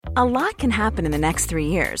A lot can happen in the next 3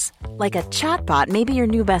 years. Like a chatbot may be your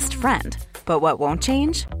new best friend. But what won't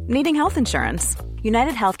change? Needing health insurance.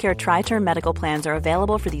 United Healthcare Tri-Term Medical Plans are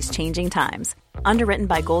available for these changing times. Underwritten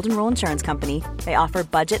by Golden Rule Insurance Company, they offer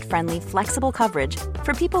budget-friendly, flexible coverage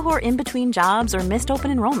for people who are in between jobs or missed open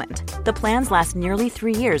enrollment. The plans last nearly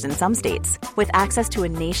 3 years in some states, with access to a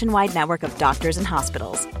nationwide network of doctors and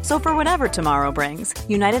hospitals. So for whatever tomorrow brings,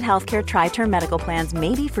 United Healthcare Tri-Term Medical Plans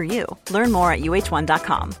may be for you. Learn more at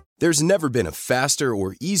uh1.com. There's never been a faster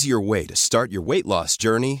or easier way to start your weight loss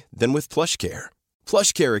journey than with PlushCare.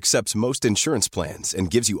 PlushCare accepts most insurance plans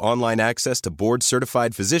and gives you online access to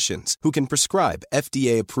board-certified physicians who can prescribe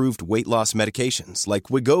FDA-approved weight loss medications like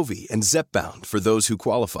Wegovy and Zepbound for those who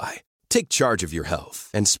qualify. Take charge of your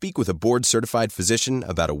health and speak with a board-certified physician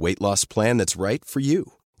about a weight loss plan that's right for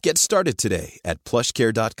you. Get started today at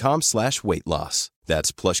plushcare.com/weight loss.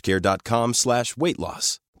 That's plushcare.com/weight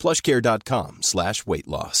loss. plushcare.com/weight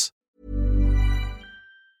loss.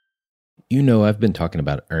 You know, I've been talking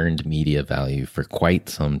about earned media value for quite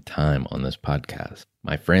some time on this podcast.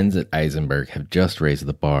 My friends at Eisenberg have just raised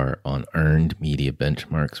the bar on earned media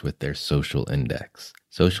benchmarks with their social index.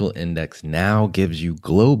 Social index now gives you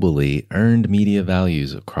globally earned media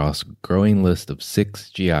values across a growing list of 6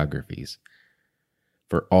 geographies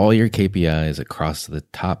for all your KPIs across the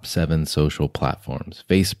top 7 social platforms: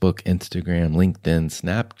 Facebook, Instagram, LinkedIn,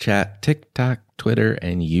 Snapchat, TikTok, Twitter,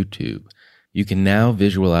 and YouTube. You can now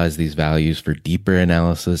visualize these values for deeper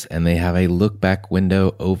analysis, and they have a look-back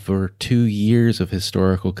window over 2 years of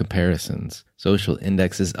historical comparisons. Social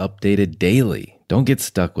Index is updated daily. Don't get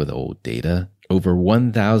stuck with old data. Over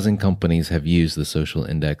 1,000 companies have used the Social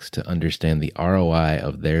Index to understand the ROI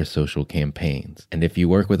of their social campaigns. And if you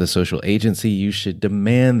work with a social agency, you should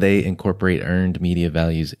demand they incorporate earned media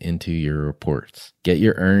values into your reports. Get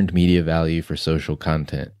your earned media value for social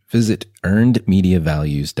content. Visit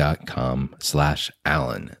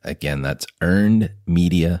earnedmediavalues.com/Alan. Again, that's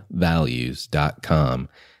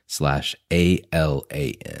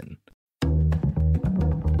earnedmediavalues.com/ALAN.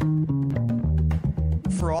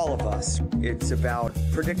 For all of us, it's about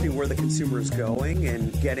predicting where the consumer is going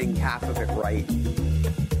and getting half of it right.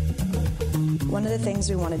 One of the things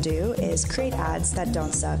we want to do is create ads that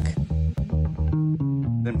don't suck.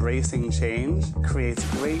 Embracing change creates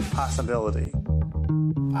great possibility.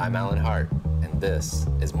 I'm Alan Hart, and this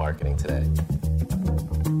is Marketing Today.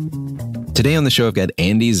 Today on the show, I've got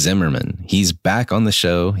Andy Zimmerman. He's back on the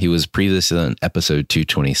show. He was previously on episode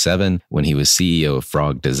 227 when he was CEO of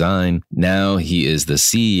Frog Design. Now he is the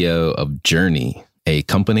CEO of Journey, a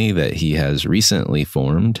company that he has recently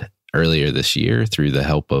formed earlier this year through the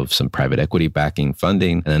help of some private equity backing,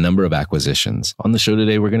 funding, and a number of acquisitions. On the show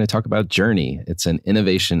today, we're going to talk about Journey. It's an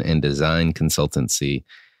innovation and design consultancy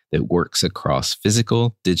that works across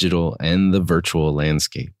physical, digital, and the virtual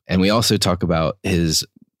landscape. And we also talk about his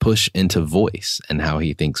push into voice and how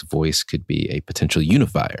he thinks voice could be a potential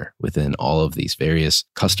unifier within all of these various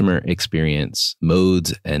customer experience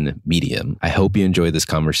modes and medium. I hope you enjoy this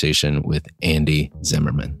conversation with Andy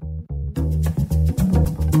Zimmerman.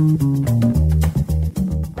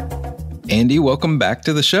 Andy, welcome back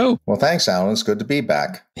to the show. Well, thanks, Alan. It's good to be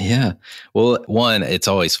back. Yeah. Well, one, it's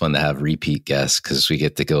always fun to have repeat guests because we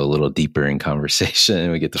get to go a little deeper in conversation.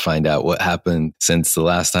 We get to find out what happened since the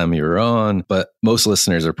last time you were on. But most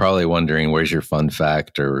listeners are probably wondering, where's your fun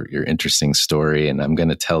fact or your interesting story? And I'm going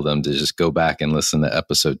to tell them to just go back and listen to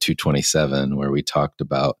episode 227, where we talked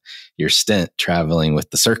about your stint traveling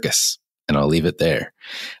with the circus. And I'll leave it there.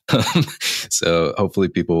 So hopefully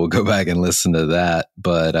people will go back and listen to that.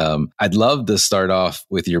 But I'd love to start off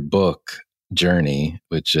with your book, Journey,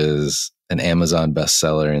 which is an Amazon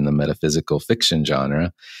bestseller in the metaphysical fiction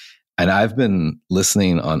genre. And I've been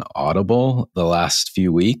listening on Audible the last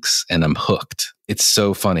few weeks, and I'm hooked. It's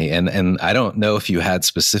so funny. And I don't know if you had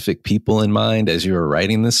specific people in mind as you were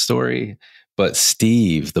writing this story, but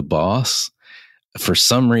Steve, the boss, for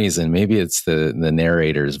some reason, maybe it's the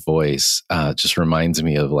narrator's voice, just reminds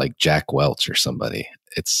me of like Jack Welch or somebody.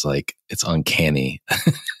 It's like, it's uncanny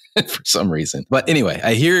for some reason. But anyway,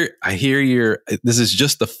 I hear this is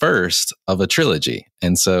just the first of a trilogy.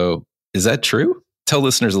 And so is that true? Tell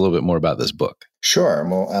listeners a little bit more about this book. Sure.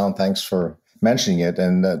 Well, Alan, thanks for mentioning it.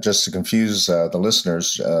 And just to confuse the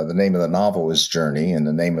listeners, the name of the novel is Journey, and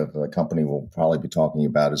the name of the company we'll probably be talking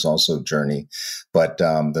about is also Journey. But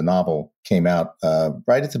the novel came out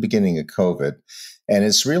right at the beginning of COVID, and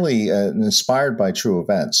it's really inspired by true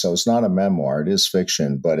events. So it's not a memoir; it is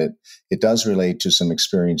fiction, but it does relate to some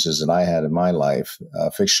experiences that I had in my life,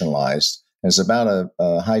 fictionalized. And it's about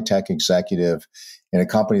a high-tech executive in a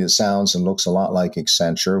company that sounds and looks a lot like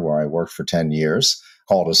Accenture, where I worked for 10 years,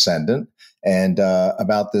 called Ascendant. and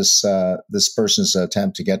about this person's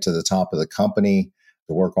attempt to get to the top of the company,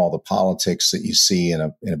 to work all the politics that you see in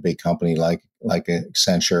a big company like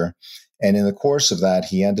Accenture. And in the course of that,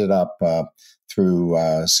 he ended up through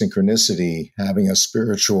synchronicity having a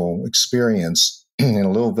spiritual experience in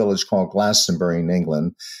a little village called Glastonbury in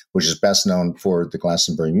England, which is best known for the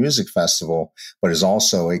Glastonbury Music Festival, but is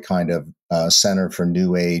also a kind of center for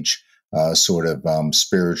New Age sort of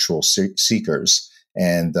spiritual seekers.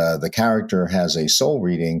 And the character has a soul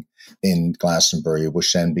reading in Glastonbury,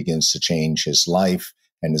 which then begins to change his life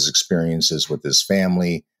and his experiences with his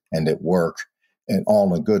family and at work, and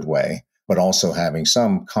all in a good way, but also having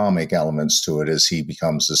some comic elements to it as he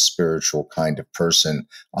becomes a spiritual kind of person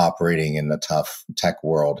operating in the tough tech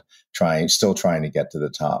world, still trying to get to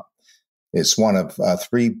the top. It's one of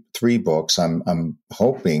three books. I'm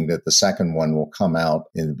hoping that the second one will come out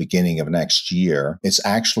in the beginning of next year. It's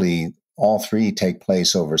actually, all three take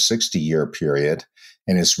place over a 60-year period,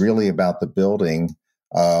 and it's really about the building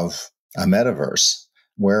of a metaverse.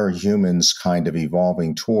 Where are humans kind of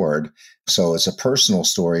evolving toward? So it's a personal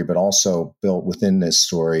story, but also built within this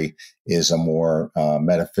story is a more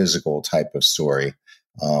metaphysical type of story,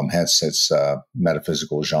 hence its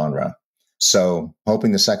metaphysical genre. So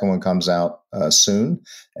hoping the second one comes out soon.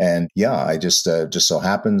 And yeah, I just so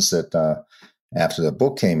happens that after the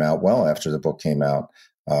book came out,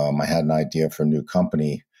 I had an idea for a new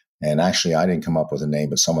company. And actually, I didn't come up with a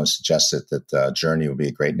name, but someone suggested that Journey would be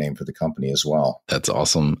a great name for the company as well. That's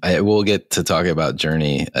awesome. We'll get to talk about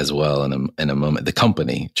Journey as well in a moment, the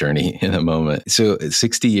company Journey in a moment. So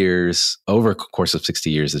 60 years, over a course of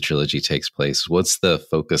 60 years, the trilogy takes place. What's the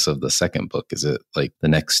focus of the second book? Is it like the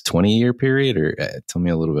next 20-year period, or tell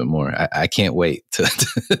me a little bit more? I can't wait to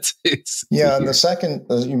yeah, and the second,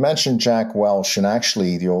 you mentioned Jack Welch, and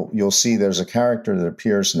actually you'll see there's a character that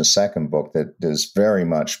appears in the second book that is very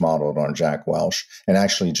much modeled on Jack Welch, and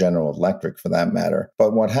actually General Electric for that matter.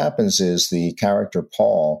 But what happens is the character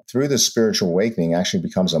Paul, through the spiritual awakening, actually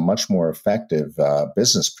becomes a much more effective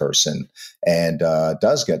business person and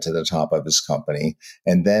does get to the top of his company,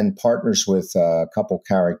 and then partners with a couple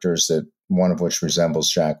characters, that one of which resembles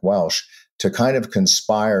Jack Welch, to kind of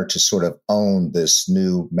conspire to sort of own this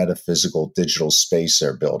new metaphysical digital space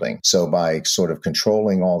they're building. So by sort of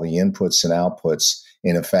controlling all the inputs and outputs,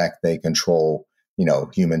 in effect, they control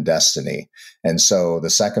human destiny. And so the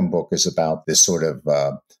second book is about this sort of,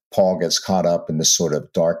 Paul gets caught up in this sort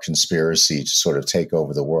of dark conspiracy to sort of take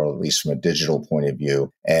over the world, at least from a digital point of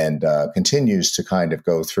view, and continues to kind of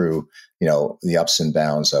go through, the ups and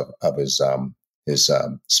downs of his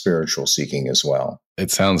spiritual seeking as well. It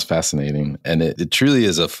sounds fascinating, and it truly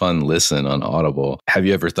is a fun listen on Audible. Have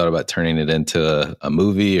you ever thought about turning it into a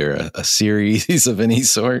movie or a series of any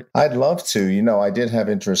sort? I'd love to. I did have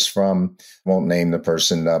interest from, won't name the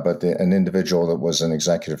person, but an individual that was an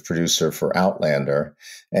executive producer for Outlander.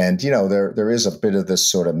 And, there is a bit of this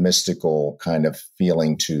sort of mystical kind of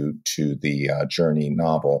feeling to the Journey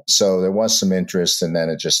novel. So there was some interest, and then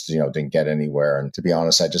it just, didn't get anywhere. And to be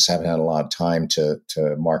honest, I just haven't had a lot of time to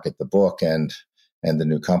market the book and the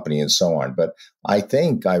new company and so on. But I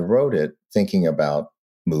think I wrote it thinking about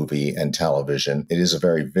movie and television. It is a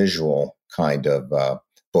very visual kind of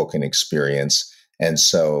book and experience. And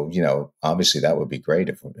so, obviously that would be great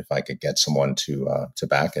if I could get someone to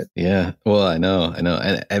back it. Yeah. Well, I know.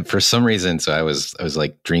 And for some reason, so I was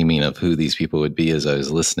like dreaming of who these people would be as I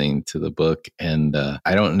was listening to the book. And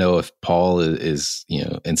I don't know if Paul is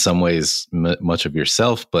in some ways much of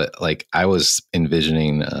yourself, but like I was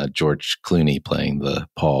envisioning George Clooney playing the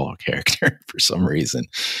Paul character for some reason.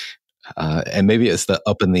 And maybe it's the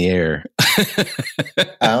up in the air.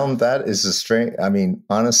 That is a strange,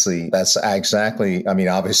 honestly, that's exactly,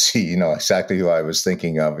 obviously, exactly who I was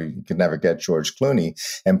thinking of. You could never get George Clooney.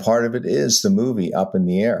 And part of it is the movie Up in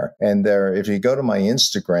the Air. And if you go to my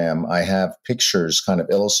Instagram, I have pictures kind of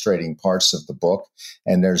illustrating parts of the book.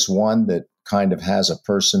 And there's one that kind of has a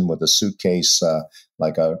person with a suitcase,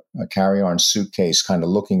 like a carry-on suitcase, kind of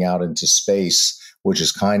looking out into space, which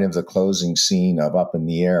is kind of the closing scene of Up in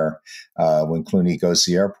the Air when Clooney goes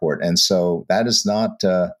to the airport. And so that is not,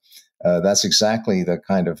 that's exactly the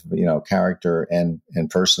kind of, character and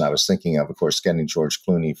person I was thinking of. Of course, getting George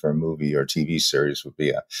Clooney for a movie or TV series would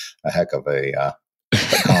be a heck of a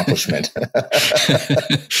accomplishment.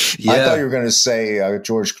 Yeah. I thought you were going to say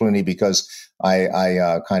George Clooney because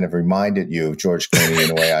I kind of reminded you of George Clooney in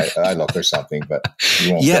the way I look or something, but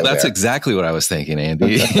you won't. Yeah, that's exactly what I was thinking,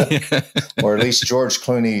 Andy. Or at least George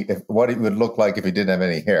Clooney, what it would look like if he didn't have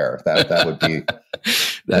any hair. That would be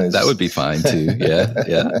That would be fine too. Yeah,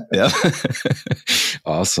 yeah, yeah.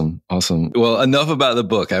 Awesome. Well, enough about the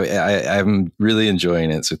book. I'm really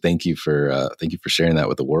enjoying it. So thank you for sharing that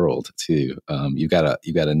with the world too. You got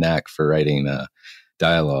a knack for writing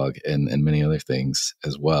dialogue and many other things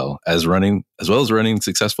as well as running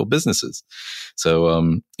successful businesses.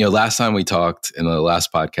 So last time we talked in the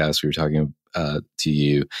last podcast, we were talking to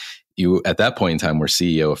you. You at that point in time were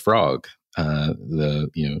CEO of Frog, the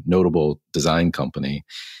notable design company.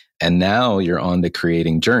 And now you're on to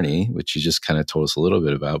creating Journey, which you just kind of told us a little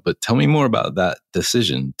bit about. But tell me more about that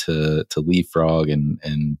decision to leave Frog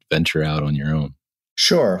and venture out on your own.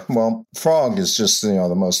 Sure. Well, Frog is just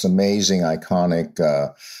the most amazing, iconic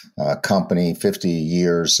company. 50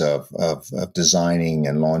 years of designing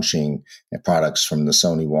and launching products from the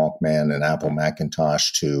Sony Walkman and Apple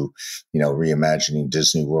Macintosh to reimagining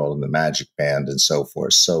Disney World and the Magic Band and so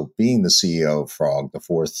forth. So being the CEO of Frog, the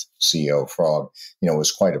fourth CEO of Frog,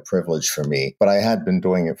 was quite a privilege for me. But I had been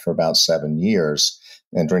doing it for about 7 years.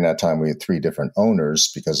 And during that time, we had 3 different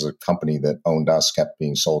owners because the company that owned us kept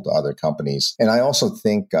being sold to other companies. And I also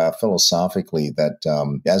think philosophically that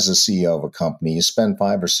as a CEO of a company, you spend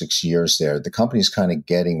 5 or 6 years there, the company's kind of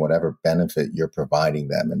getting whatever benefit you're providing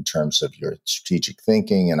them in terms of your strategic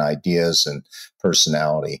thinking and ideas and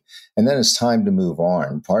personality. And then it's time to move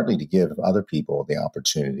on, partly to give other people the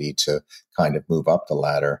opportunity to kind of move up the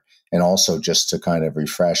ladder and also just to kind of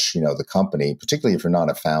refresh, the company, particularly if you're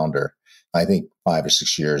not a founder. I think 5 or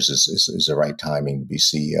 6 years is the right timing to be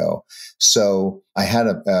CEO. So I had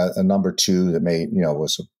a number 2 that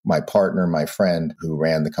was my partner, my friend who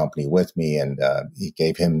ran the company with me, and he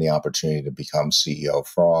gave him the opportunity to become CEO of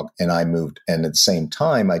Frog. And I moved. And at the same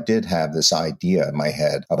time, I did have this idea in my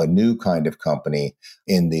head of a new kind of company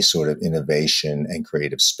in the sort of innovation and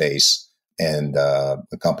creative space. And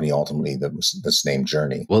the company ultimately that's named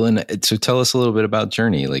Journey. Well, then, so tell us a little bit about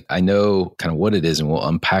Journey. Like, I know kind of what it is, and we'll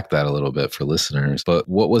unpack that a little bit for listeners. But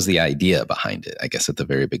what was the idea behind it, I guess, at the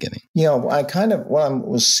very beginning? What I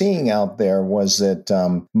was seeing out there was that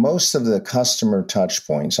most of the customer touch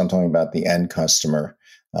points, I'm talking about the end customer,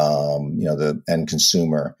 the end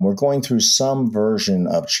consumer, we're going through some version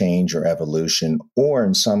of change or evolution, or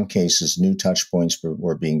in some cases, new touch points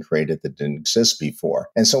were being created that didn't exist before.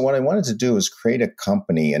 And so what I wanted to do is create a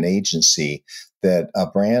company, an agency that a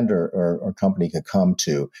brand or company could come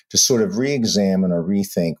to sort of re-examine or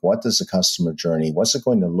rethink what does the customer journey, what's it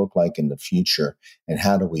going to look like in the future, and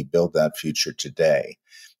how do we build that future today?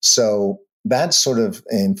 So that sort of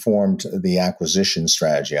informed the acquisition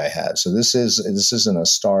strategy I had. So this isn't a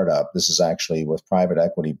startup. This is actually with private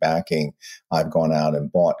equity backing. I've gone out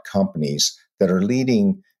and bought companies that are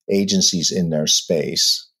leading agencies in their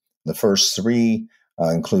space. The first 3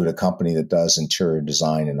 include a company that does interior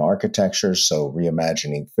design and architecture, so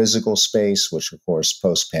reimagining physical space, which of course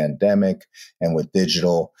post-pandemic and with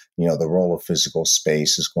digital, the role of physical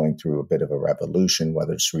space is going through a bit of a revolution,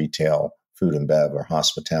 whether it's retail, food and bev, or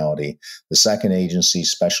hospitality. The second agency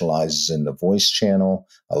specializes in the voice channel,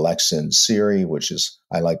 Alexa and Siri, which is,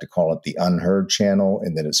 I like to call it the unheard channel,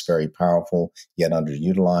 and that it's very powerful yet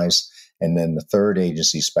underutilized. And then the third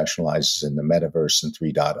agency specializes in the metaverse and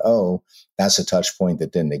 3.0. That's a touch point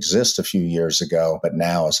that didn't exist a few years ago, but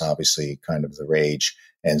now is obviously kind of the rage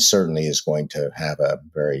and certainly is going to have a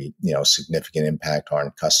very, significant impact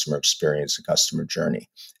on customer experience and customer journey.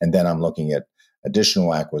 And then I'm looking at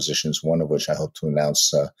additional acquisitions, one of which I hope to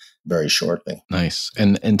announce very shortly. Nice.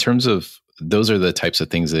 And in terms of, those are the types of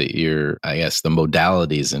things that the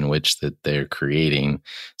modalities in which that they're creating.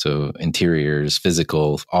 So interiors,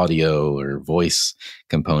 physical, audio or voice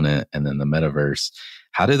component, and then the metaverse.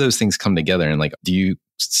 How do those things come together? And do you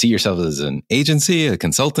see yourself as an agency, a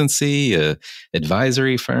consultancy, a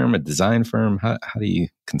advisory firm, a design firm? How do you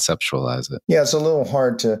conceptualize it? Yeah, it's a little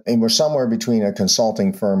hard and we're somewhere between a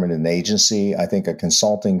consulting firm and an agency. I think a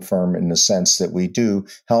consulting firm in the sense that we do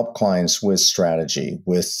help clients with strategy,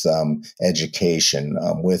 with education,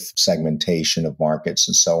 with segmentation of markets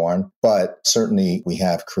and so on. But certainly we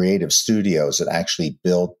have creative studios that actually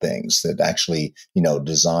build things, that actually,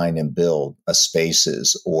 design and build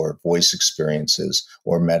spaces or voice experiences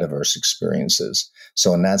or metaverse experiences.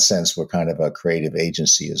 So in that sense, we're kind of a creative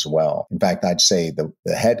agency as well. In fact, I'd say the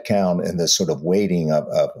headcount and the sort of weighting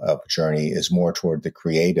of Journey is more toward the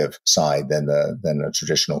creative side than the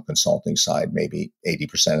traditional consulting side. Maybe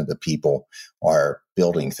 80% of the people are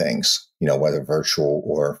building things, whether virtual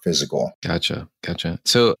or physical. Gotcha.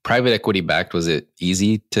 So private equity backed, was it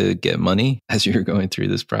easy to get money as you were going through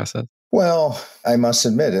this process? Well, I must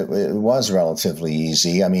admit it was relatively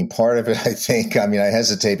easy. I mean, part of it, I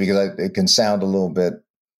hesitate because it can sound a little bit,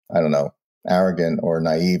 I don't know, arrogant or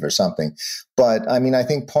naive or something. But I mean, I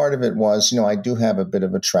think part of it was, I do have a bit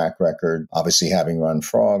of a track record, obviously having run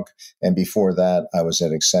Frog. And before that, I was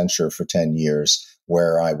at Accenture for 10 years,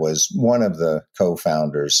 where I was one of the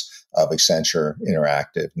co-founders of Accenture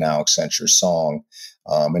Interactive, now Accenture Song.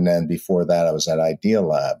 And then before that, I was at Idea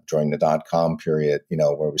Lab during the dot-com period,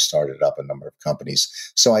 where we started up a number of companies.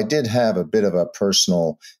 So I did have a bit of a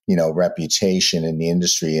personal, reputation in the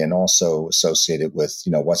industry, and also associated with,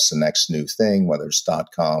 what's the next new thing, whether it's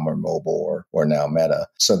dot-com or mobile or now Meta.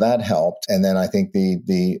 So that helped. And then I think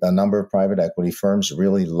a number of private equity firms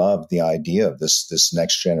really loved the idea of this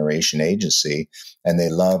next generation agency, and they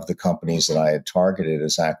loved the companies that I had targeted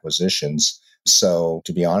as acquisitions. So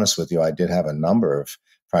to be honest with you, I did have a number of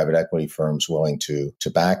private equity firms willing to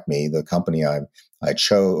back me. The company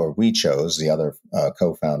we chose, the other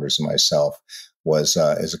co-founders and myself, is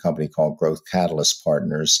a company called Growth Catalyst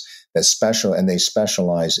Partners they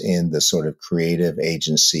specialize in the sort of creative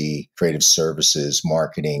agency, creative services,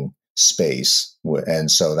 marketing space. And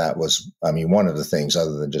so that was, one of the things,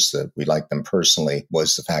 other than just that we liked them personally,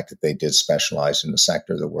 was the fact that they did specialize in the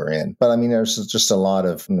sector that we're in. But there's just a lot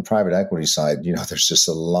of, from the private equity side, there's just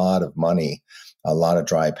a lot of money, a lot of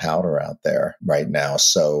dry powder out there right now.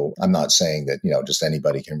 So I'm not saying that, just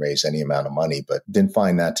anybody can raise any amount of money, but didn't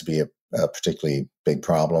find that to be a particularly big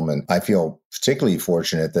problem. And I feel particularly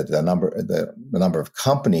fortunate that the number of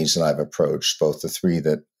companies that I've approached, both the 3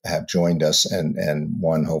 that have joined us and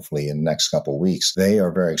one hopefully in the next couple of weeks, they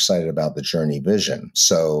are very excited about the Journey vision.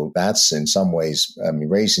 So that's in some ways,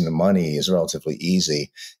 raising the money is relatively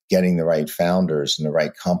easy. Getting the right founders and the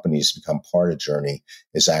right companies to become part of Journey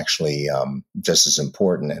is actually just as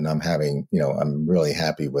important. And I'm really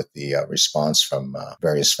happy with the response from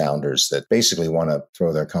various founders that basically want to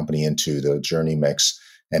throw their company into the Journey mix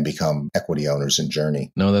and become equity owners in Journey.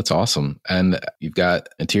 No, that's awesome. And you've got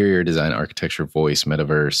interior design, architecture, voice,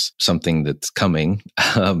 metaverse, something that's coming.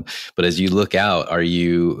 But as you look out, are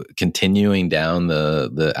you continuing down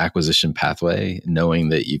the acquisition pathway, knowing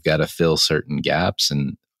that you've got to fill certain gaps?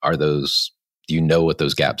 And do you know what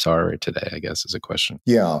those gaps are today, I guess, is a question.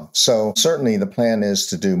 Yeah. So certainly the plan is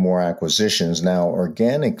to do more acquisitions. Now,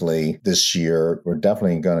 organically this year, we're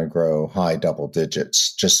definitely going to grow high double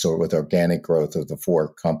digits, just with organic growth of the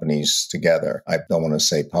 4 companies together. I don't want to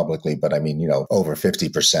say publicly, but over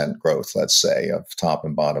 50% growth, let's say, of top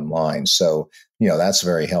and bottom line. So that's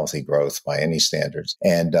very healthy growth by any standards.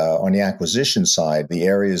 And on the acquisition side, the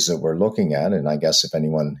areas that we're looking at, and I guess if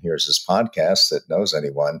anyone hears this podcast that knows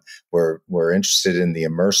anyone, we're interested in the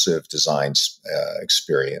immersive design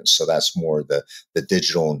experience. So that's more the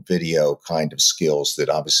digital and video kind of skills that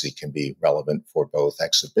obviously can be relevant for both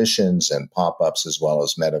exhibitions and pop-ups, as well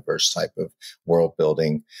as metaverse type of world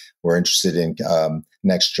building. We're interested in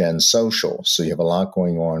next-gen social. So you have a lot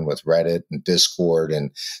going on with Reddit and Discord and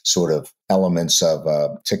sort of elements of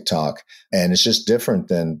TikTok. And it's just different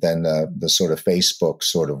than the sort of Facebook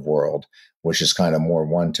sort of world, which is kind of more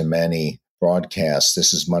one-to-many broadcast.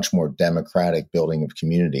 This is much more democratic building of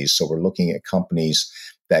communities. So we're looking at companies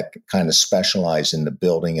that kind of specialize in the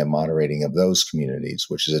building and moderating of those communities,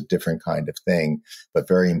 which is a different kind of thing, but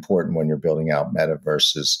very important when you're building out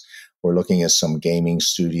metaverses. We're looking at some gaming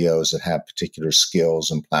studios that have particular skills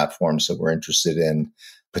and platforms that we're interested in,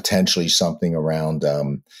 potentially something around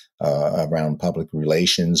public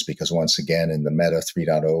relations, because once again, in the Meta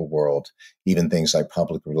 3.0 world, even things like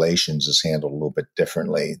public relations is handled a little bit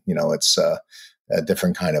differently. It's a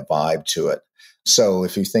different kind of vibe to it. So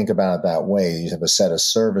if you think about it that way, you have a set of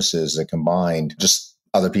services that combined just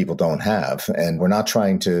other people don't have. And we're not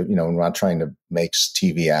trying to make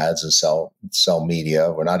TV ads and sell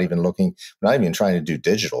media. We're not even trying to do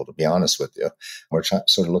digital, to be honest with you. We're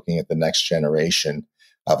sort of looking at the next generation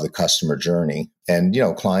of the customer journey. And,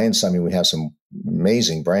 clients, we have some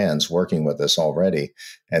amazing brands working with us already,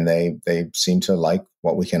 and they seem to like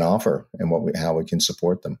what we can offer and how we can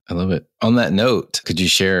support them. I love it. On that note, could you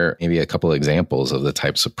share maybe a couple of examples of the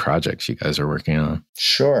types of projects you guys are working on?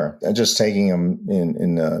 Sure. Just taking them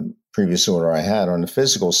in the previous order I had on the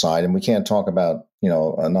physical side, and we can't talk about,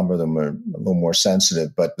 a number of them are a little more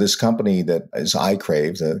sensitive, but this company that is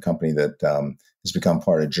iCrave, the company that has become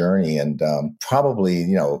part of Journey, and probably,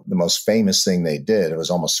 the most famous thing they did, it was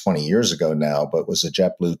almost 20 years ago now, but was a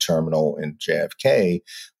JetBlue terminal in JFK,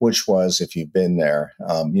 which was, if you've been there,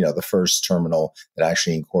 the first terminal that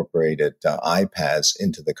actually incorporated iPads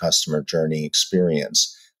into the customer journey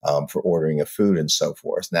experience. For ordering of food and so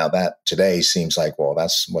forth. Now that today seems like, well,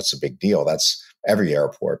 what's the big deal? That's every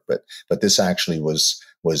airport, but this actually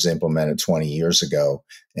was implemented 20 years ago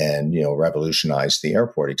and, revolutionized the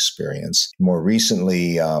airport experience. More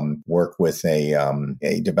recently, worked with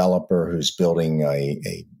a developer who's building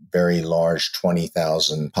a very large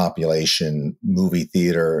 20,000 population movie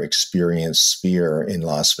theater experience sphere in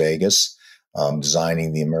Las Vegas,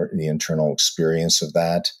 designing the internal experience of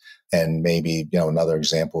that. And maybe, another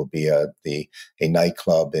example would be a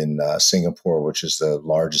nightclub in Singapore, which is the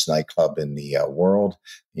largest nightclub in the world,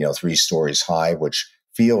 3 stories high, which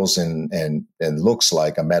feels and looks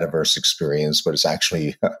like a metaverse experience, but it's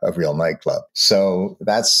actually a real nightclub. So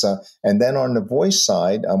that's, and then on the voice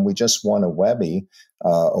side, we just won a Webby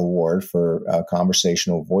award for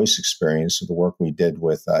conversational voice experience with the work we did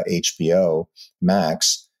with HBO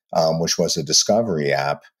Max, which was a discovery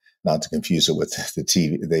app. Not to confuse it with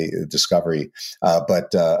the Discovery,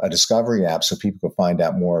 but a Discovery app so people can find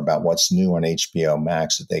out more about what's new on HBO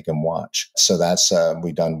Max that they can watch. So that's,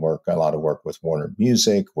 we've done a lot of work with Warner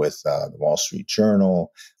Music, with the Wall Street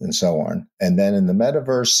Journal, and so on. And then in the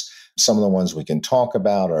metaverse, some of the ones we can talk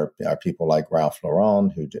about are people like Ralph Lauren,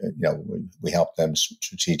 who, we helped them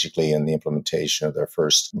strategically in the implementation of their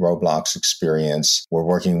first Roblox experience. We're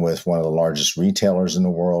working with one of the largest retailers in the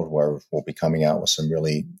world, where we'll be coming out with some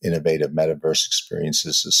really innovative metaverse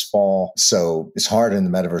experiences this fall. So it's hard in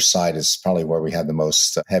the metaverse side. It's probably where we have the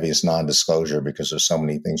most heaviest non-disclosure, because there's so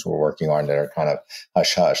many things we're working on that are kind of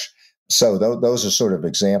hush-hush. So those are sort of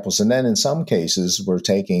examples. And then in some cases, we're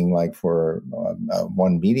taking, like for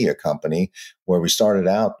one media company where we started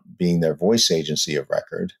out being their voice agency of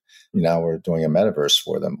record. Now we're doing a metaverse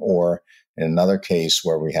for them. Or in another case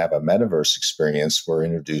where we have a metaverse experience, we're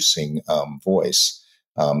introducing voice.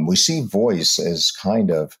 We see voice as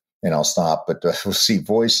kind of, and I'll stop, but we'll see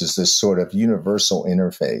voice as this sort of universal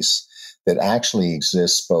interface that actually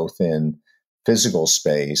exists both in physical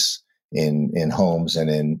space, in homes and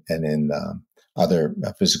in other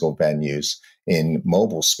physical venues, in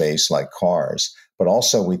mobile space like cars. But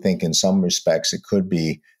also we think in some respects it could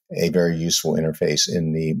be a very useful interface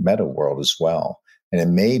in the meta world as well. And it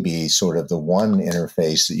may be sort of the one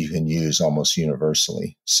interface that you can use almost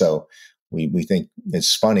universally. So we think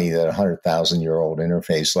it's funny that a 100,000-year-old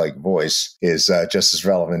interface like voice is just as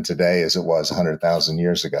relevant today as it was 100,000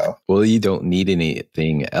 years ago. Well, you don't need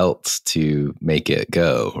anything else to make it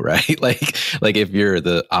go, right? Like if you're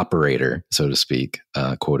the operator, so to speak,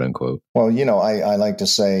 quote unquote. Well, I like to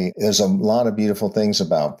say there's a lot of beautiful things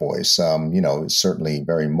about voice. It's certainly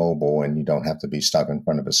very mobile and you don't have to be stuck in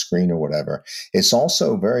front of a screen or whatever. It's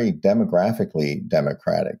also very demographically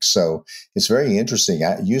democratic. So it's very interesting.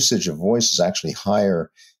 Usage of voice is actually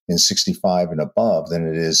higher in 65 and above than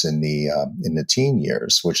it is in the teen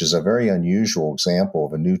years, which is a very unusual example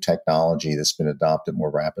of a new technology that's been adopted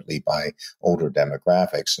more rapidly by older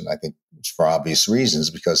demographics. And I think it's for obvious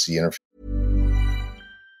reasons, because the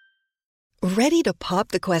Ready to pop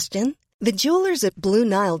the question? The jewelers at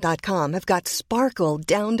BlueNile.com have got sparkle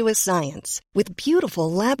down to a science with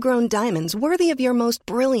beautiful lab-grown diamonds worthy of your most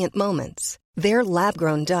brilliant moments. Their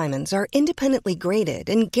lab-grown diamonds are independently graded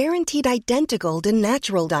and guaranteed identical to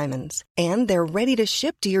natural diamonds, and they're ready to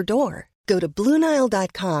ship to your door. Go to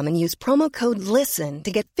BlueNile.com and use promo code LISTEN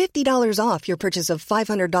to get $50 off your purchase of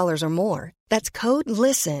 $500 or more. That's code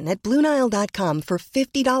LISTEN at BlueNile.com for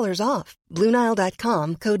 $50 off.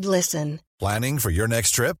 BlueNile.com, code LISTEN. Planning for your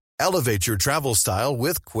next trip? Elevate your travel style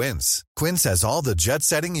with Quince. Quince has all the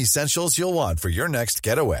jet-setting essentials you'll want for your next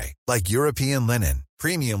getaway, like European linen,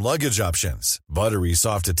 premium luggage options, buttery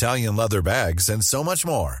soft Italian leather bags, and so much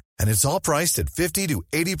more. And it's all priced at 50 to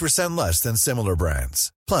 80% less than similar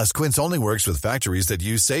brands. Plus, Quince only works with factories that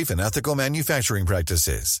use safe and ethical manufacturing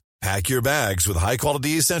practices. Pack your bags with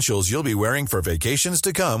high-quality essentials you'll be wearing for vacations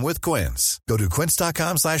to come with Quince. Go to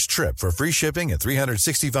quince.com/trip for free shipping and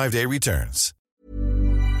 365-day returns.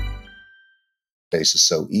 Space is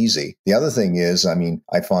so easy. The other thing is,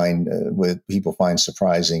 I find what people find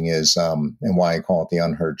surprising is, and why I call it the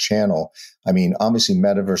unheard channel. Obviously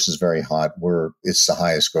metaverse is very hot. It's the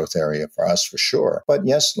highest growth area for us for sure. But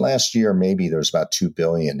yes, last year, maybe there's about $2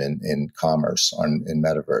 billion in commerce in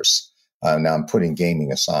metaverse. Now I'm putting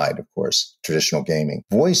gaming aside, of course, traditional gaming.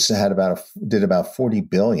 Voice did about 40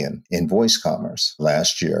 billion in voice commerce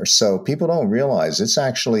last year. So people don't realize it's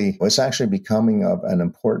actually becoming an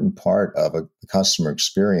important part of a customer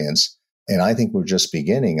experience. And I think we're just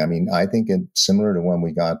beginning. I think it's similar to when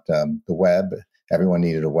we got the web. Everyone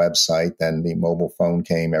needed a website. Then the mobile phone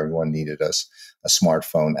came. Everyone needed a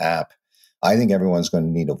smartphone app. I think everyone's going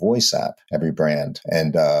to need a voice app, every brand.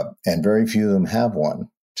 And very few of them have one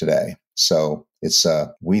today. So it's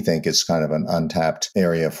we think it's kind of an untapped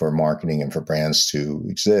area for marketing and for brands to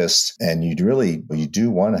exist. And you do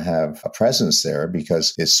want to have a presence there,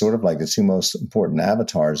 because it's sort of like the two most important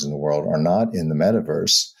avatars in the world are not in the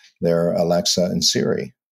metaverse. They're Alexa and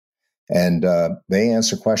Siri. And they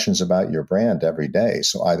answer questions about your brand every day.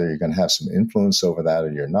 So either you're going to have some influence over that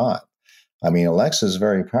or you're not. I mean, Alexa is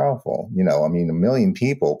very powerful. 1 million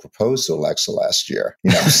people proposed to Alexa last year,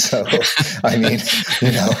 so I mean,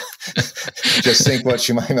 just think what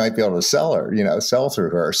you might be able to sell through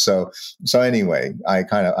her. So anyway, I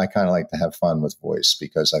kind of like to have fun with voice,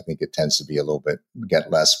 because I think it tends to be a little bit, get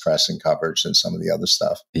less press and coverage than some of the other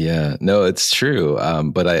stuff. Yeah, no, it's true.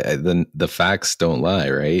 But the facts don't lie,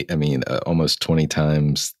 right? I mean, almost 20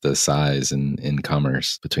 times the size in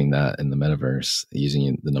commerce between that and the metaverse,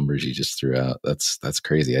 using the numbers you just threw out. That's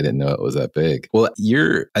crazy. I didn't know it was that big. Well,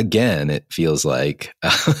 it feels like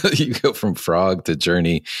you go from Frog to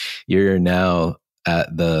Journey. You're now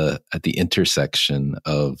at the intersection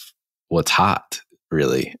of what's hot,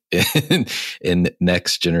 really, in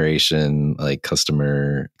next generation, like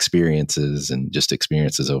customer experiences and just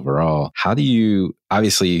experiences overall. How do you,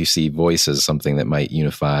 obviously you see voice as something that might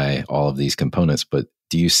unify all of these components, but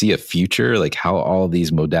do you see a future, like how all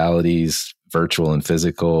these modalities, virtual and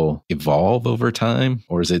physical, evolve over time?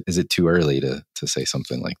 Or is it too early to say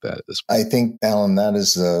something like that at this point? I think, Alan, that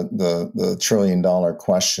is the $1 trillion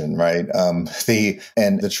question, right?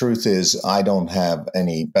 The truth is, I don't have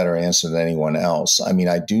any better answer than anyone else. I mean,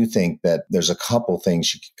 I do think that there's a couple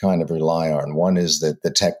things you can kind of rely on. One is that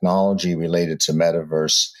the technology related to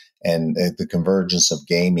metaverse and the convergence of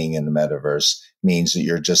gaming in the metaverse means that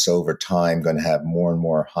you're just over time going to have more and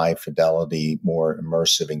more high fidelity, more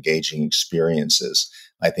immersive, engaging experiences.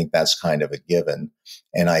 I think that's kind of a given.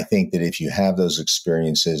 And I think that if you have those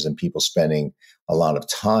experiences and people spending a lot of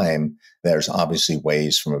time, there's obviously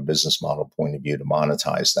ways from a business model point of view to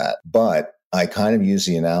monetize that. But I kind of use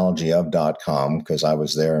the analogy of .com because I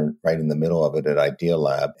was there right in the middle of it at Idea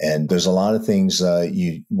Lab. And there's a lot of things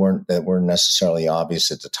that weren't necessarily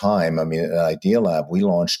obvious at the time. I mean, at Idea Lab, we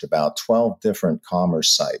launched about 12 different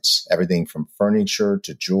commerce sites, everything from furniture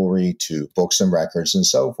to jewelry to books and records and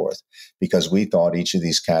so forth, because we thought each of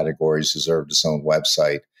these categories deserved its own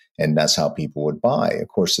website, and that's how people would buy. Of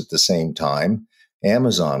course, at the same time,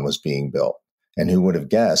 Amazon was being built. And who would have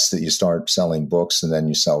guessed that you start selling books and then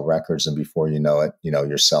you sell records, and before you know it,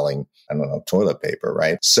 you're selling, toilet paper,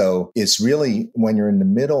 right? So it's really when you're in the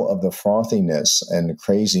middle of the frothiness and the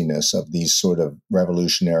craziness of these sort of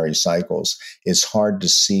revolutionary cycles, it's hard to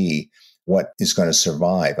see what is going to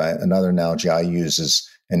survive. Another analogy I use is,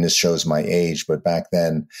 and this shows my age, but back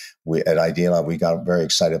then at Idea Lab, we got very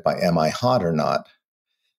excited by Am I Hot or Not,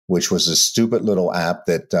 which was a stupid little app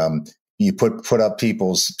that you put up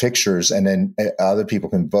people's pictures, and then other people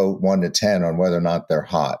can vote 1 to 10 on whether or not they're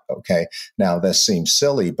hot. Okay. Now that seems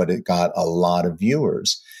silly, but it got a lot of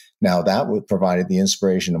viewers. Now that provided the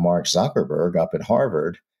inspiration to Mark Zuckerberg up at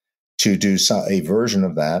Harvard to do a version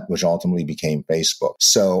of that, which ultimately became Facebook.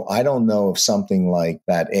 So I don't know if something like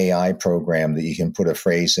that AI program that you can put a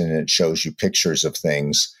phrase in and it shows you pictures of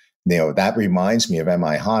things, that reminds me of Am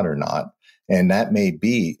I Hot or Not? And that may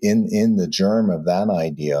be in the germ of that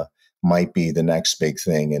idea might be the next big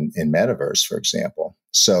thing in metaverse, for example.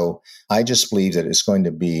 So I just believe that it's going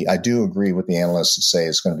to be, I do agree with the analysts that say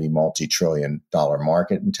it's going to be multi-trillion-dollar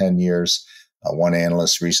market in 10 years. One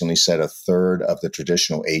analyst recently said a third of the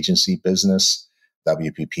traditional agency business,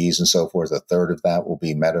 WPPs and so forth, a third of that will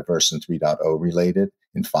be metaverse and 3.0 related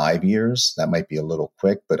in 5 years. That might be a little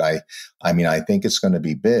quick, but I think it's going to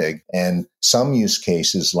be big. And some use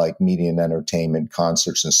cases like media and entertainment,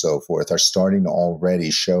 concerts and so forth are starting to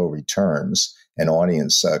already show returns and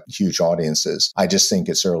huge audiences. I just think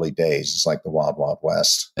it's early days. It's like the Wild Wild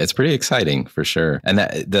West. It's pretty exciting for sure. And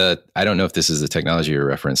I don't know if this is the technology you're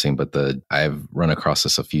referencing, but I've run across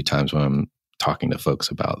this a few times when I'm talking to folks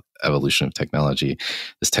about evolution of technology.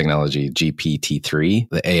 This technology, GPT-3,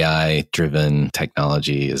 the AI-driven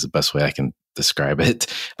technology is the best way I can describe it.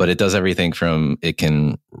 But it does everything from, it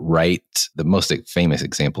can write, the most famous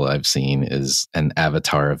example I've seen is an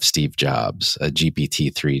avatar of Steve Jobs, a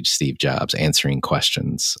GPT-3 Steve Jobs answering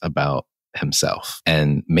questions about himself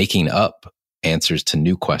and making up answers to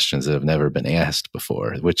new questions that have never been asked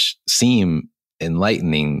before, which seem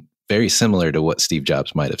enlightening very similar to what Steve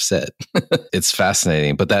Jobs might have said. It's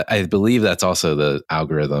fascinating, but that I believe that's also the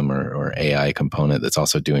algorithm or AI component that's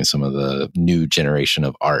also doing some of the new generation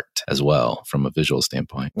of art as well from a visual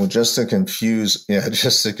standpoint. Well, just to confuse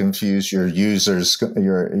your users,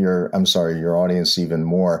 your audience even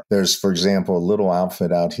more. There's, for example, a little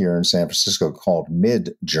outfit out here in San Francisco called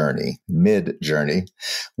Midjourney,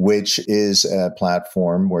 which is a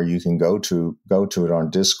platform where you can go to it on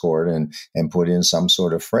Discord and put in some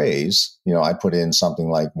sort of phrase. I put in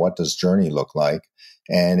something like, "What does journey look like?"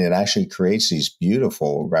 And it actually creates these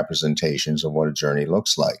beautiful representations of what a journey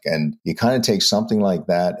looks like. And you kind of take something like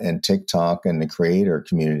that and TikTok and the creator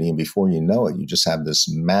community, and before you know it, you just have this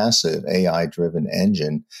massive AI-driven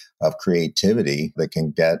engine of creativity that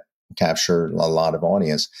can capture a lot of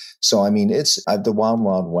audience. So, I mean, it's the Wild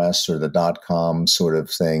Wild West or the .com sort of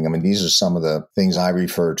thing. I mean, these are some of the things I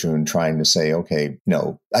refer to in trying to say, okay,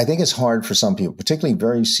 I think it's hard for some people, particularly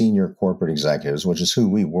very senior corporate executives, which is who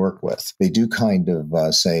we work with. They do kind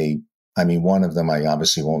of say, I mean, one of them, I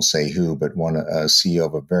obviously won't say who, but a CEO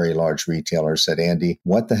of a very large retailer said, "Andy,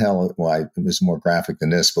 what the hell?" Well, it was more graphic than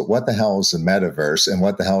this, but what the hell is the metaverse and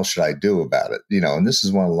what the hell should I do about it? And this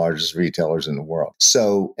is one of the largest retailers in the world.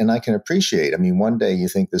 So, and I can appreciate, I mean, one day you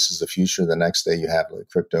think this is the future, the next day you have the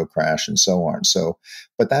crypto crash and so on. So,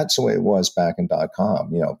 but that's the way it was back in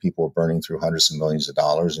 .com. People were burning through hundreds of millions of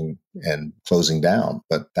dollars and closing down.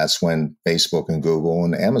 But that's when Facebook and Google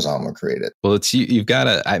and Amazon were created. Well, you've got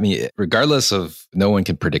to, I mean, regardless of, no one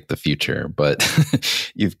can predict the future, but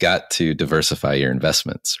you've got to diversify your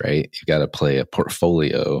investments, right? You've got to play a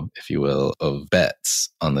portfolio, if you will, of bets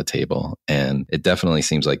on the table. And it definitely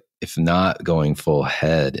seems like if not going full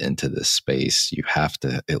head into this space, you have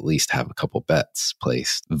to at least have a couple bets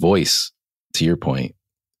placed. Voice, to your point,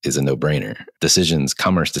 is a no-brainer.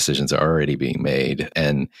 Commerce decisions are already being made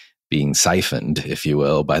and being siphoned, if you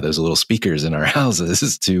will, by those little speakers in our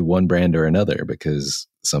houses to one brand or another, because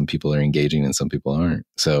some people are engaging and some people aren't.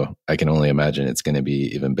 So I can only imagine it's going to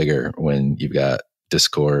be even bigger when you've got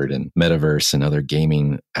Discord and Metaverse and other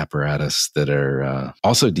gaming apparatus that are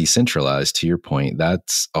also decentralized. To your point,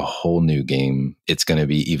 that's a whole new game. It's going to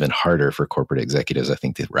be even harder for corporate executives, I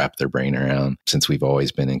think, to wrap their brain around, since we've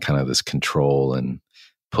always been in kind of this control and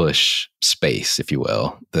push space, if you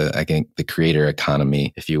will. I think the creator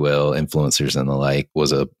economy, if you will, influencers and the like,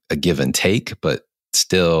 was a give and take, but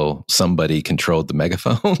still somebody controlled the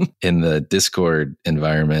megaphone. In the Discord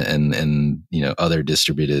environment and other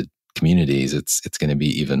distributed communities, it's going to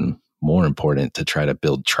be even more important to try to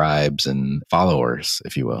build tribes and followers,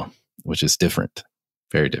 if you will, which is different.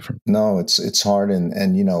 Very different. No, it's hard. And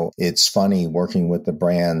it's funny working with the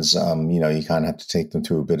brands. You kind of have to take them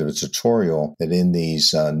through a bit of a tutorial that in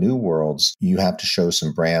these new worlds, you have to show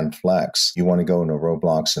some brand flex. You want to go in a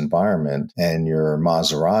Roblox environment and your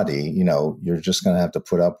Maserati, you're just going to have to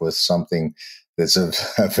put up with something that's a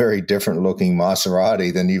very different looking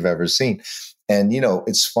Maserati than you've ever seen. And,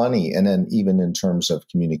 it's funny. And then even in terms of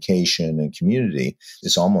communication and community,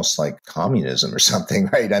 it's almost like communism or something,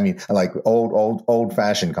 right? I mean, like old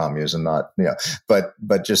fashioned communism, not,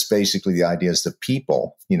 but just basically the idea is the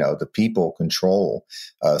people control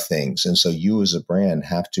things. And so you as a brand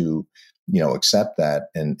have to, accept that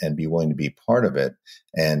and be willing to be part of it.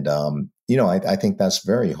 And, I think that's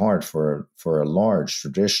very hard for a large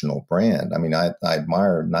traditional brand. I mean, I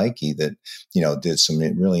admire Nike that, did some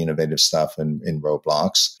really innovative stuff in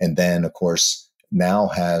Roblox. And then, of course, now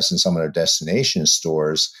has in some of their destination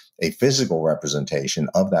stores a physical representation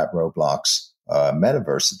of that Roblox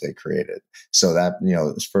metaverse that they created. So that,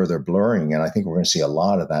 is further blurring. And I think we're going to see a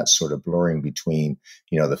lot of that sort of blurring between,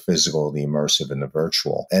 the physical, the immersive, and the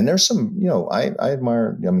virtual. And there's some, I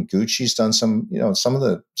admire, Gucci's done some, some of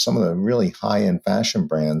the really high-end fashion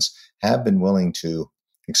brands have been willing to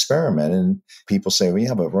experiment. And people say, well,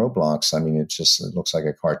 yeah, but Roblox, I mean, it looks like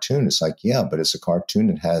a cartoon. It's like, yeah, but it's a cartoon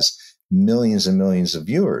that has millions and millions of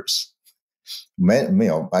viewers.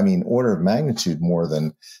 Order of magnitude more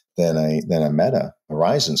than a Meta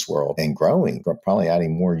Horizons world, and growing. We're probably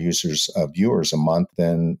adding more viewers a month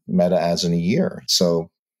than Meta adds in a year. So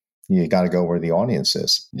you got to go where the audience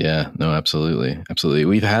is. Yeah, no, absolutely. Absolutely.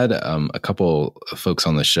 We've had a couple of folks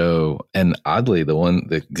on the show, and oddly,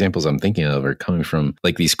 the examples I'm thinking of are coming from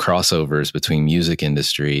like these crossovers between music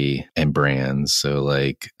industry and brands. So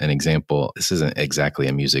like an example, this isn't exactly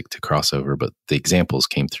a music to crossover, but the examples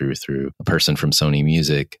came through a person from Sony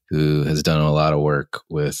Music who has done a lot of work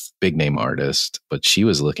with big name artists, but she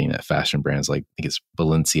was looking at fashion brands like, I think it's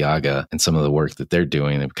Balenciaga, and some of the work that they're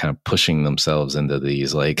doing and kind of pushing themselves into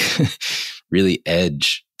these like really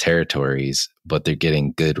edge territories, but they're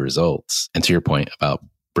getting good results. And to your point about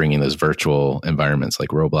bringing those virtual environments like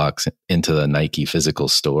Roblox into the Nike physical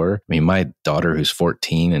store. I mean, my daughter who's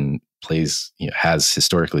 14 and plays, has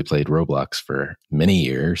historically played Roblox for many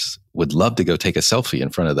years, would love to go take a selfie in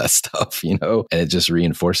front of that stuff, and it just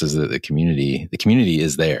reinforces that the community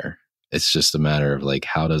is there. It's just a matter of like,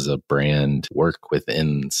 how does a brand work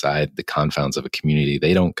inside the confounds of a community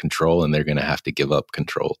they don't control, and they're going to have to give up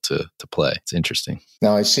control to play. It's interesting.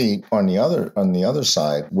 Now I see on the other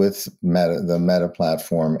side with the Meta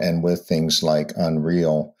platform and with things like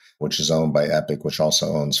Unreal, which is owned by Epic, which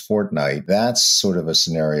also owns Fortnite. That's sort of a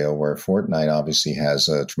scenario where Fortnite obviously has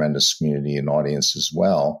a tremendous community and audience as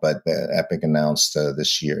well. But Epic announced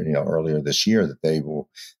this year, earlier this year, that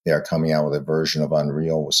they are coming out with a version of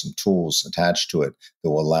Unreal with some tools attached to it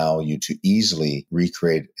that will allow you to easily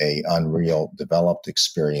recreate a Unreal developed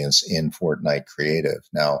experience in Fortnite Creative.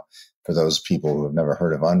 Now, for those people who have never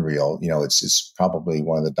heard of Unreal, it's probably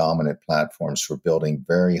one of the dominant platforms for building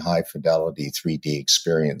very high fidelity 3D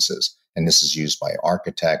experiences. And this is used by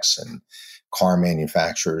architects and car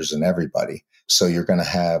manufacturers and everybody. So you're going to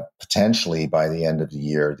have potentially by the end of the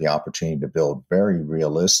year, the opportunity to build very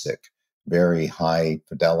realistic, very high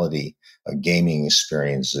fidelity gaming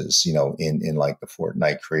experiences, in like the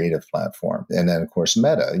Fortnite creative platform. And then, of course,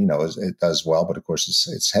 Meta, it does well, but of course,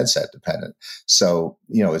 it's headset dependent. So,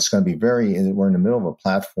 it's going to be we're in the middle of a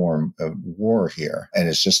platform war here, and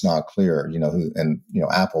it's just not clear,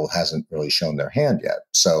 Apple hasn't really shown their hand yet.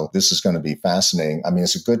 So this is going to be fascinating. I mean,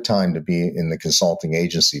 it's a good time to be in the consulting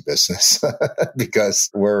agency business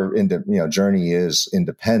because Journey is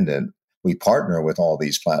independent. We partner with all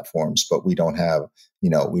these platforms, but we don't have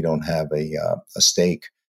a stake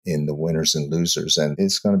in the winners and losers, and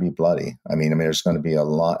it's going to be bloody. I mean, there's going to be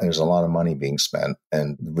there's a lot of money being spent,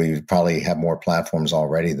 and we probably have more platforms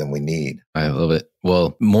already than we need. I love it.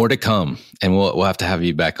 Well, more to come, and we'll have to have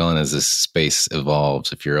you back on as this space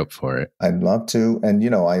evolves if you're up for it. I'd love to. And,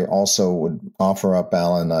 I also would offer up,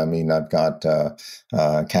 Alan, I've got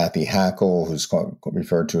Kathy Hackle, who's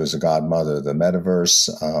referred to as a godmother of the metaverse,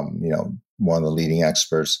 one of the leading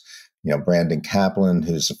experts. Brandon Kaplan,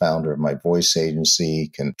 who's the founder of my voice agency,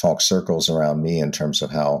 can talk circles around me in terms of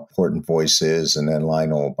how important voice is. And then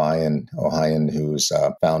Lionel Ohayon, who's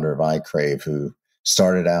founder of iCrave, who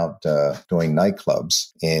started out doing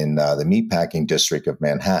nightclubs in the meatpacking district of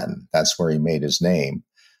Manhattan. That's where he made his name.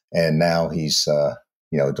 And now he's,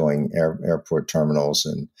 doing airport terminals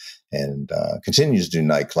and continues to do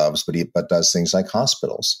nightclubs, but does things like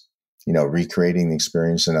hospitals, recreating the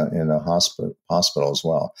experience in a hospital as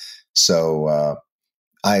well. So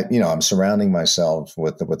I'm surrounding myself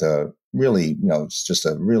with a really, it's just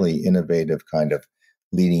a really innovative kind of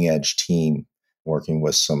leading edge team working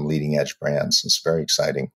with some leading edge brands. It's very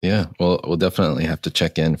exciting. Yeah. Well, we'll definitely have to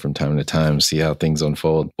check in from time to time, see how things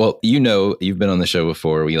unfold. Well, you've been on the show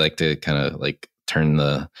before. We like to kind of like turn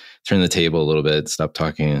the table a little bit, stop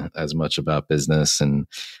talking as much about business. And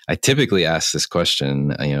I typically ask this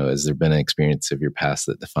question, has there been an experience of your past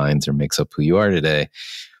that defines or makes up who you are today?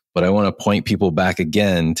 But I want to point people back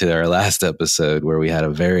again to our last episode where we had a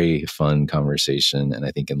very fun conversation and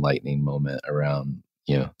I think enlightening moment around,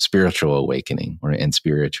 spiritual awakening and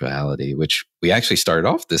spirituality, which we actually started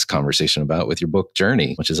off this conversation about with your book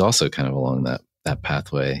Journey, which is also kind of along that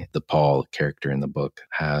pathway the Paul character in the book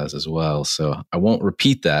has as well. So I won't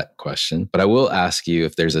repeat that question, but I will ask you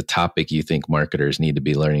if there's a topic you think marketers need to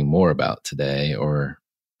be learning more about today, or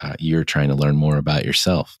you're trying to learn more about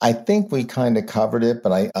yourself. I think we kind of covered it,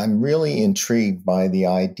 but I'm really intrigued by the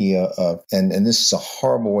idea of, and this is a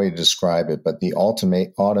horrible way to describe it, but the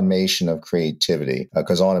ultimate automation of creativity,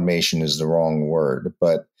 because automation is the wrong word.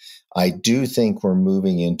 But I do think we're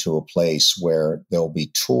moving into a place where there'll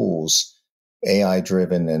be tools, AI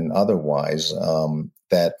driven and otherwise,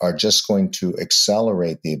 that are just going to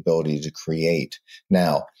accelerate the ability to create.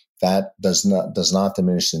 Now, that does not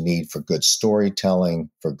diminish the need for good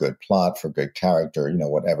storytelling, for good plot, for good character,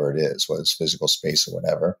 whatever it is, whether it's physical space or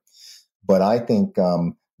whatever. But I think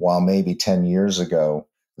while maybe 10 years ago,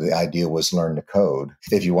 the idea was learn to code.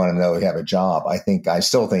 If you want to know you have a job, I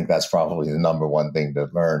still think that's probably the number one thing to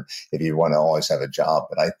learn if you want to always have a job.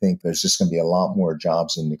 But I think there's just going to be a lot more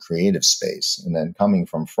jobs in the creative space. And then coming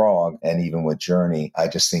from Frog and even with Journey, I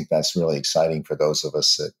just think that's really exciting for those of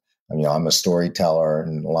us that, I'm a storyteller,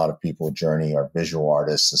 and a lot of people with Journey are visual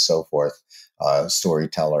artists and so forth,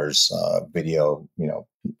 storytellers, video,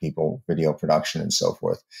 people, video production and so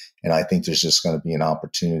forth. And I think there's just going to be an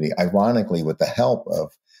opportunity, ironically, with the help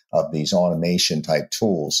of these automation type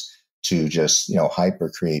tools to just, hyper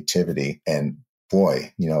creativity. And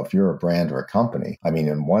boy, if you're a brand or a company,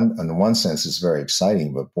 in one sense, it's very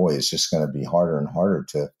exciting, but boy, it's just going to be harder and harder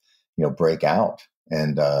to, break out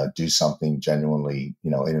and do something genuinely,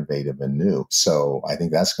 innovative and new. So I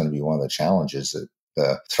think that's going to be one of the challenges, that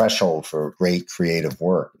the threshold for great creative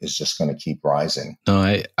work is just going to keep rising.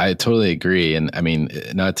 No, I totally agree. And I mean,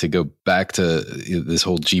 not to go back to this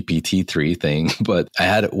whole GPT-3 thing, but I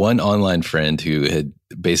had one online friend who had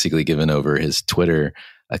basically given over his Twitter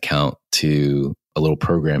account to a little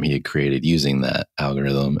program he had created using that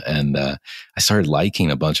algorithm. And I started liking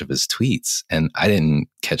a bunch of his tweets, and I didn't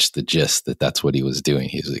catch the gist that that's what he was doing.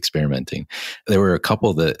 He was experimenting. There were a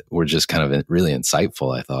couple that were just kind of really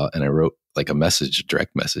insightful, I thought. And I wrote like a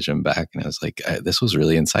direct message him back. And I was like, this was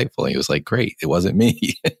really insightful. And he was like, great. It wasn't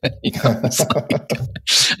me. I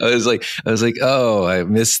was like, oh, I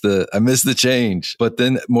missed the change. But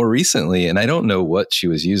then more recently, and I don't know what she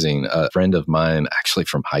was using, a friend of mine actually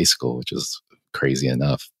from high school, which is crazy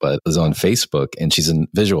enough, but was on Facebook, and she's a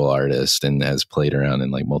visual artist and has played around in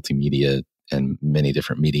like multimedia and many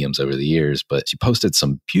different mediums over the years. But she posted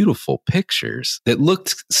some beautiful pictures that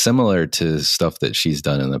looked similar to stuff that she's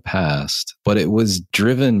done in the past, but it was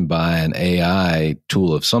driven by an AI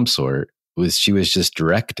tool of some sort. She was just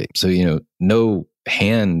directing. So, no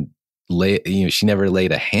hand she never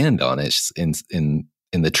laid a hand on it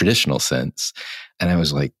in the traditional sense. And I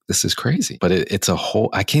was like, this is crazy. But it's a whole,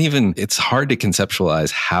 it's hard to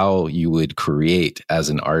conceptualize how you would create as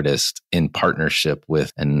an artist in partnership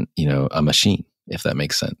with a machine, if that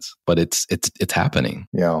makes sense. But it's happening.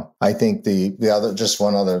 Yeah. I think the other, just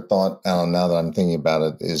one other thought, Alan, now that I'm thinking about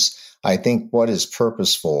it, is I think what is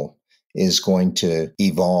purposeful is going to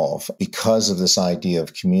evolve because of this idea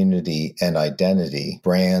of community and identity.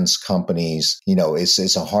 Brands, companies,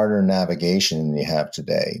 it's a harder navigation than you have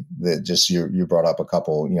today. That just you brought up a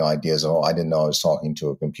couple, ideas. Oh, I didn't know I was talking to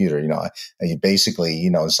a computer. You basically,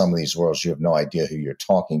 in some of these worlds, you have no idea who you're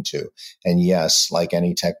talking to. And yes, like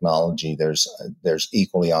any technology, there's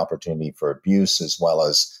equally opportunity for abuse as well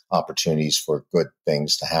as opportunities for good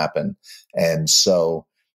things to happen. And so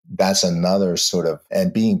that's another sort of,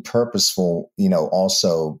 and being purposeful,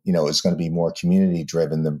 also, is going to be more community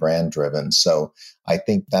driven than brand driven. So I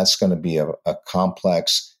think that's going to be a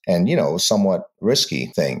complex and, somewhat risky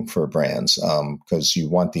thing for brands, because you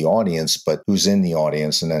want the audience, but who's in the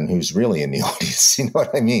audience and then who's really in the audience? You know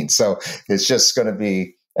what I mean? So it's just going to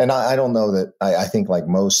be, and I don't know that I think like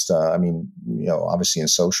most, obviously in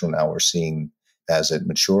social now we're seeing, as it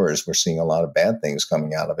matures, we're seeing a lot of bad things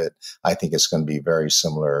coming out of it. I think it's going to be very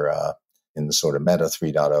similar in the sort of Meta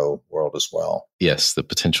 3.0 world as well. Yes, the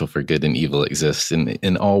potential for good and evil exists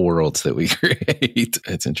in all worlds that we create.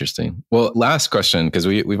 It's interesting. Well, last question, because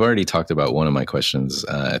we've already talked about one of my questions.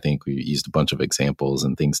 I think we used a bunch of examples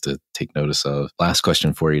and things to take notice of. Last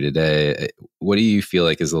question for you today. What do you feel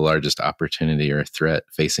like is the largest opportunity or threat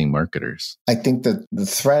facing marketers? I think that the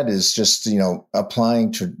threat is just,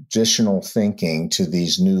 applying traditional thinking to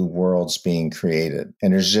these new worlds being created.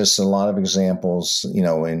 And there's just a lot of examples,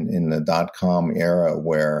 in the .com era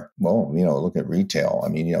where, look at retail. I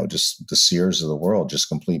mean, just the Sears of the world just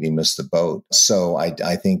completely missed the boat. So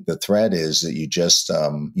I think the threat is that you just,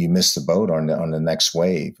 you miss the boat on the next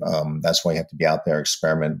wave. That's why you have to be out there,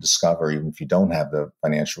 experiment, discover, even if you don't have the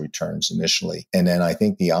financial returns initially. And then I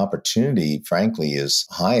think the opportunity, frankly, is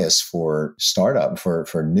highest for startup, for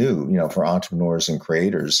new, for entrepreneurs and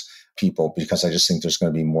creators, people, because I just think there's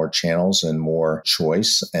going to be more channels and more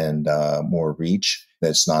choice and more reach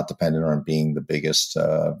that's not dependent on being the biggest,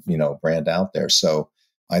 brand out there. So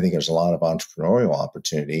I think there's a lot of entrepreneurial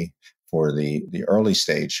opportunity for the early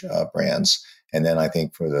stage brands. And then I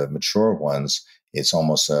think for the mature ones, it's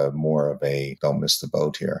almost more of a don't miss the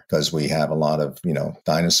boat here, because we have a lot of,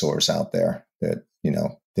 dinosaurs out there that,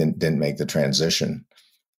 didn't make the transition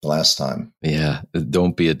the last time. Yeah.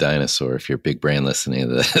 Don't be a dinosaur if you're a big brand listening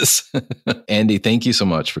to this. Andy, thank you so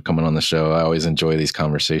much for coming on the show. I always enjoy these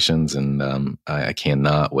conversations, and I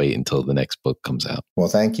cannot wait until the next book comes out. Well,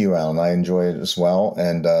 thank you, Alan. I enjoy it as well.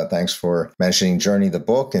 And thanks for mentioning Journey the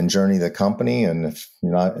book and Journey the company. And if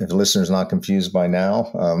the listener's not confused by now,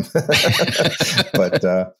 but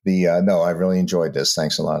no, I really enjoyed this.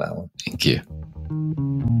 Thanks a lot, Alan. Thank you.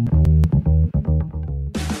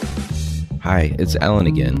 Hi, it's Alan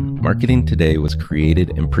again. Marketing Today was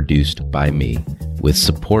created and produced by me, with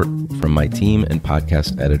support from my team and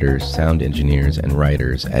podcast editors, sound engineers, and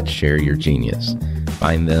writers at Share Your Genius.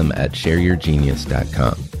 Find them at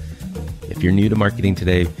shareyourgenius.com. If you're new to Marketing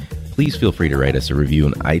Today, please feel free to write us a review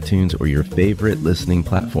on iTunes or your favorite listening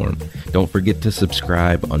platform. Don't forget to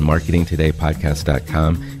subscribe on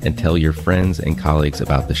marketingtodaypodcast.com and tell your friends and colleagues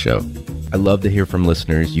about the show. I love to hear from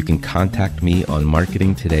listeners. You can contact me on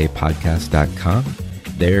marketingtodaypodcast.com.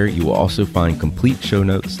 There you will also find complete show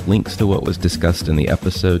notes, links to what was discussed in the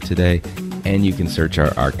episode today, and you can search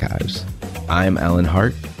our archives. I'm Alan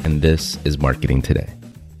Hart, and this is Marketing Today.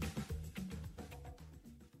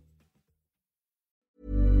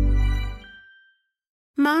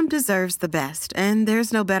 Mom deserves the best, and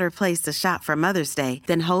there's no better place to shop for Mother's Day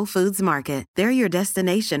than Whole Foods Market. They're your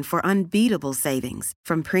destination for unbeatable savings,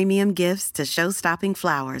 from premium gifts to show-stopping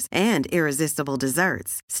flowers and irresistible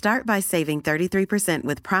desserts. Start by saving 33%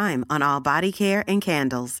 with Prime on all body care and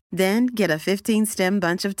candles. Then get a 15-stem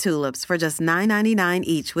bunch of tulips for just $9.99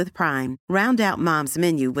 each with Prime. Round out Mom's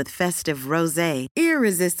menu with festive rosé,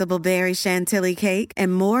 irresistible berry chantilly cake,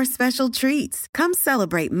 and more special treats. Come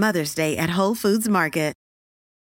celebrate Mother's Day at Whole Foods Market.